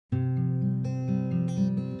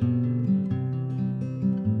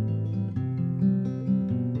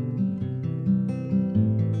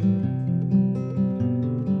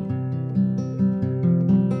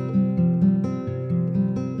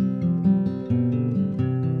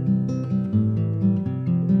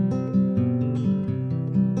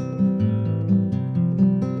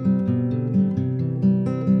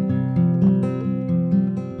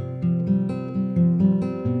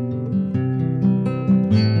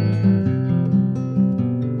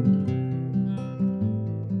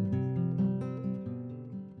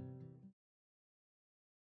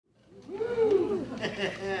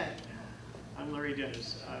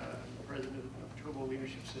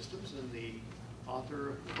author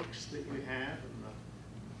of the books that you have and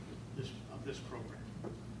this program.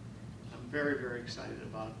 I'm very, very excited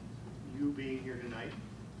about you being here tonight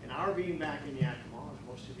and our being back in Yakima, as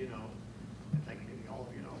most of you know. I think maybe all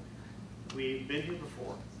of you know. We've been here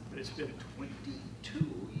before, but it's been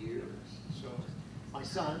 22 years. So my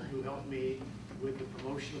son, who helped me with the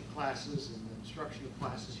promotion of classes and the instruction of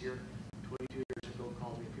classes here 22 years ago,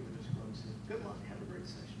 called me a few minutes ago and said, "Good luck, have a great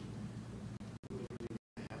session." Literally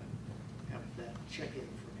have that check-in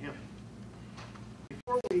from him.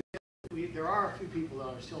 Before there are a few people that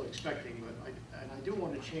I'm still expecting, but I do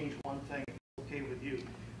want to change one thing, if it's okay with you.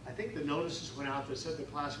 I think the notices went out that said the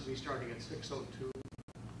class will be starting at 6:02.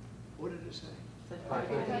 What did it say?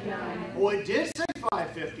 5:59. Oh, it did say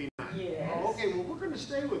 5:59. Yes. Oh, okay, well, we're going to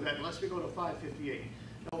stay with that unless we go to 5:58.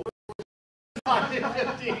 No, we're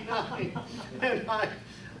 5:59. And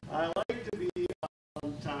I like to be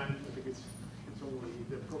on time. I think it's only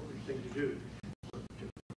the appropriate thing to do, to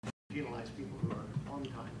penalize people who are on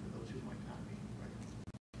time for those who might not be. Right?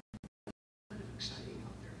 It's kind of exciting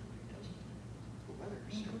out there, doesn't it? The weather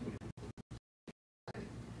is starting to be exciting.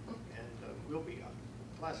 And we'll be up.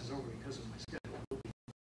 Class is over because of my schedule. We'll be,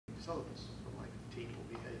 some of us from my team will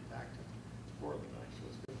be headed back to Portland tonight, so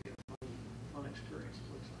it's going to be a fun experience, it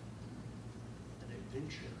looks like. An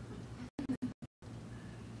adventure.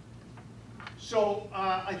 So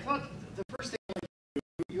I thought the first thing I'd like to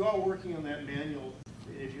do, you are working on that manual.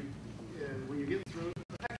 If you, when you get through,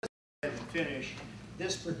 and finish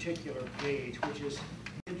this particular page, which is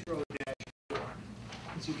intro-4.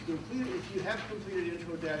 So if you have completed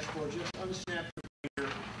intro-4, just unsnap your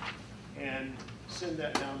finger and send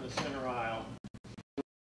that down the center aisle.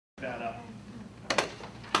 That up.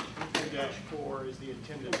 Intro-4 is the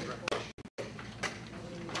intended direction.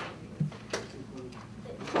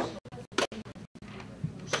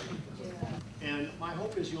 And my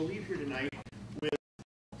hope is you'll leave here tonight with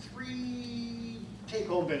 3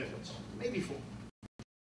 take-home benefits, maybe 4.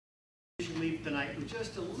 You should leave tonight with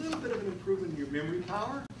just a little bit of an improvement in your memory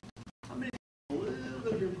power. How many people, a little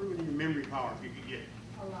bit of improvement in your memory power if you could get?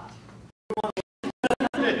 A lot.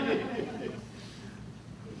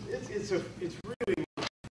 It's really one of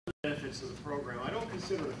the benefits of the program. I don't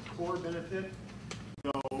consider it a core benefit,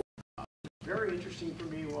 though very interesting for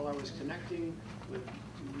me while I was connecting with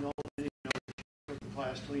the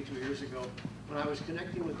class 22 years ago, when I was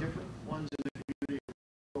connecting with different ones in the community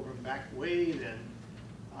program back way then,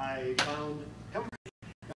 I found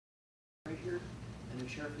right here and the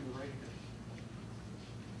sheriff in the right here.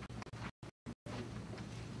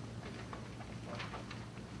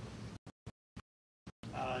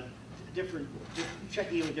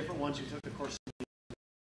 Checking in with different ones who took the course.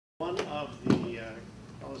 One of the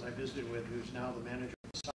fellows I visited with, who's now the manager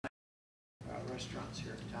of the restaurants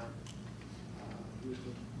here in town,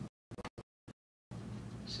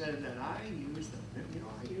 said that I use that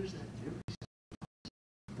memory system.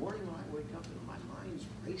 The morning when I wake up and my mind's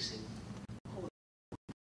racing.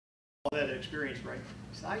 All that experience, right?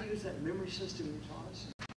 He said, I use that memory system you taught us.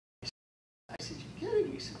 I said, you're kidding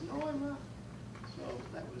me? He said, no, I'm not. So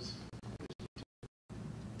that was.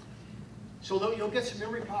 So you'll get some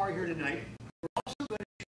memory power here tonight. We're also going to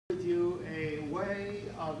share with you a way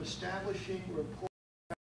of establishing rapport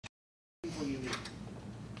with people you meet.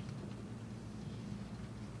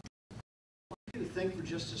 I want you to think for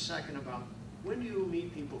just a second about when you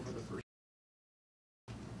meet people for the first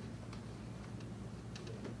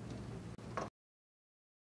time.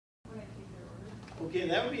 When I take their order. Okay,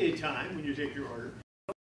 that would be a time when you take your order.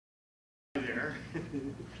 There.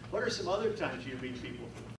 What are some other times you meet people?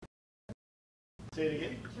 Say it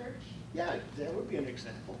again. Church? Yeah, that would be an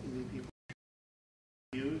example. You meet people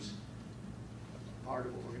use part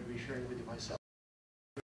of what we're going to be sharing with you myself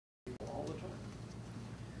all the time.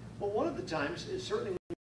 Well, one of the times is certainly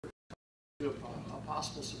to a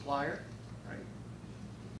possible supplier, right?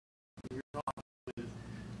 You're talking with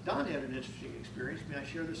Don had an interesting experience. May I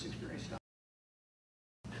share this experience, Don?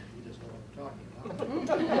 He doesn't know what I'm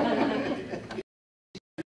talking about.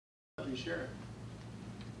 Let me share it.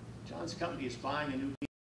 John's company is buying a new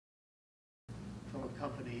from a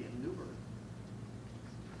company in Newburgh.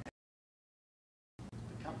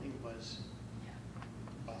 The company was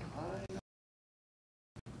behind.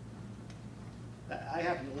 I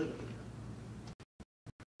happen to live in Newburgh.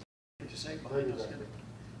 Did you say behind us?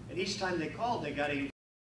 And each time they called, they got a.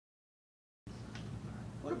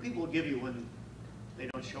 What do people give you when they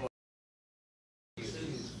don't show up?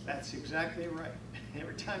 That's exactly right.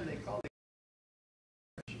 Every time they call, they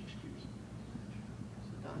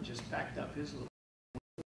Don just packed up his little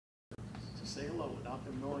to say hello without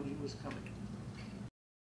them knowing he was coming.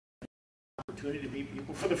 opportunity to meet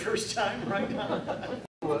people for the first time right now.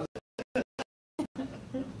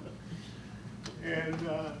 And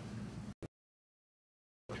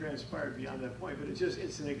transpired beyond that point, but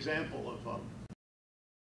it's an example of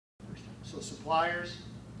so suppliers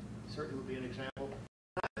certainly would be an example.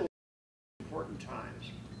 Important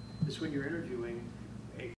times is when you're interviewing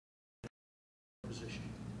a position.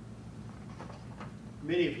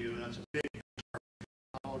 Many of you, that's a big, not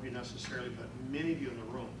all of you necessarily, but many of you in the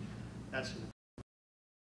room, that's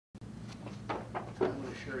I'm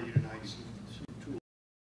going to share with you tonight some tools,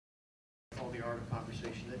 called the art of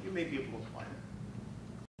conversation, that you may be able to apply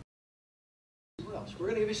there. What else? We're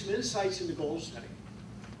going to give you some insights into goal setting.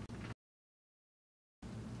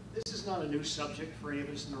 This is not a new subject for any of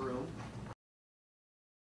us in the room.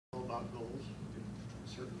 About goals.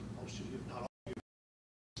 Certainly most of you, if not all of you,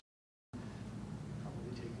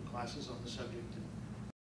 probably taken classes on the subject.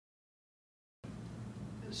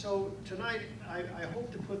 And so tonight, I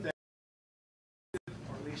hope to put that,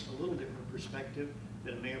 or at least a little different perspective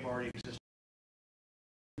than it may have already existed.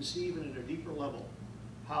 And see even at a deeper level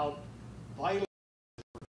how vital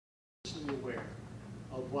to be aware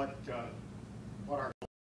of what our goals are at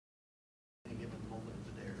any given moment of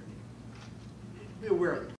the day. Be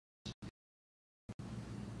aware of them.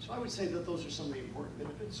 So I would say that those are some of the important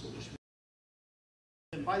benefits. So just,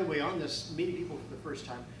 and by the way, on this, meeting people for the first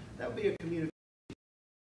time, that would be a communication.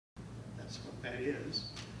 That's what that is.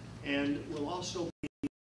 And will also be,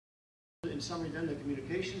 in summary then, the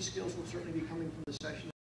communication skills will certainly be coming from the session.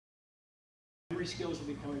 Memory skills will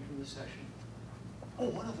be coming from the session. Oh,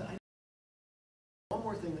 one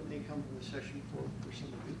more thing that may come from the session for some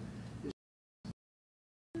of you is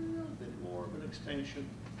a little bit more of an expansion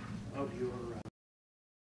of your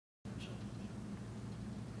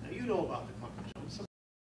you know about the comfort zone. Some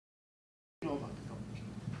you know about the comfort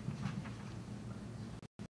zone.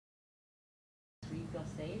 Where you feel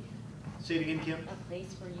safe. Say it again, Kim. A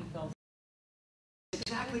place where you feel safe.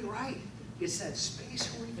 Exactly right. It's that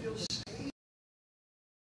space where we feel safe.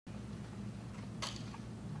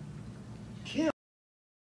 Kim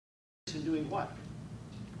is doing what?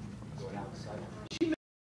 Going outside. She made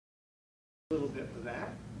a little bit of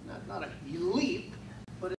that. Not a leap,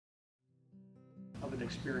 but of an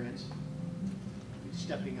experience.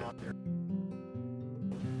 Stepping out there.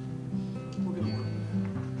 We're going to work.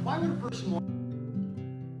 Why would a person want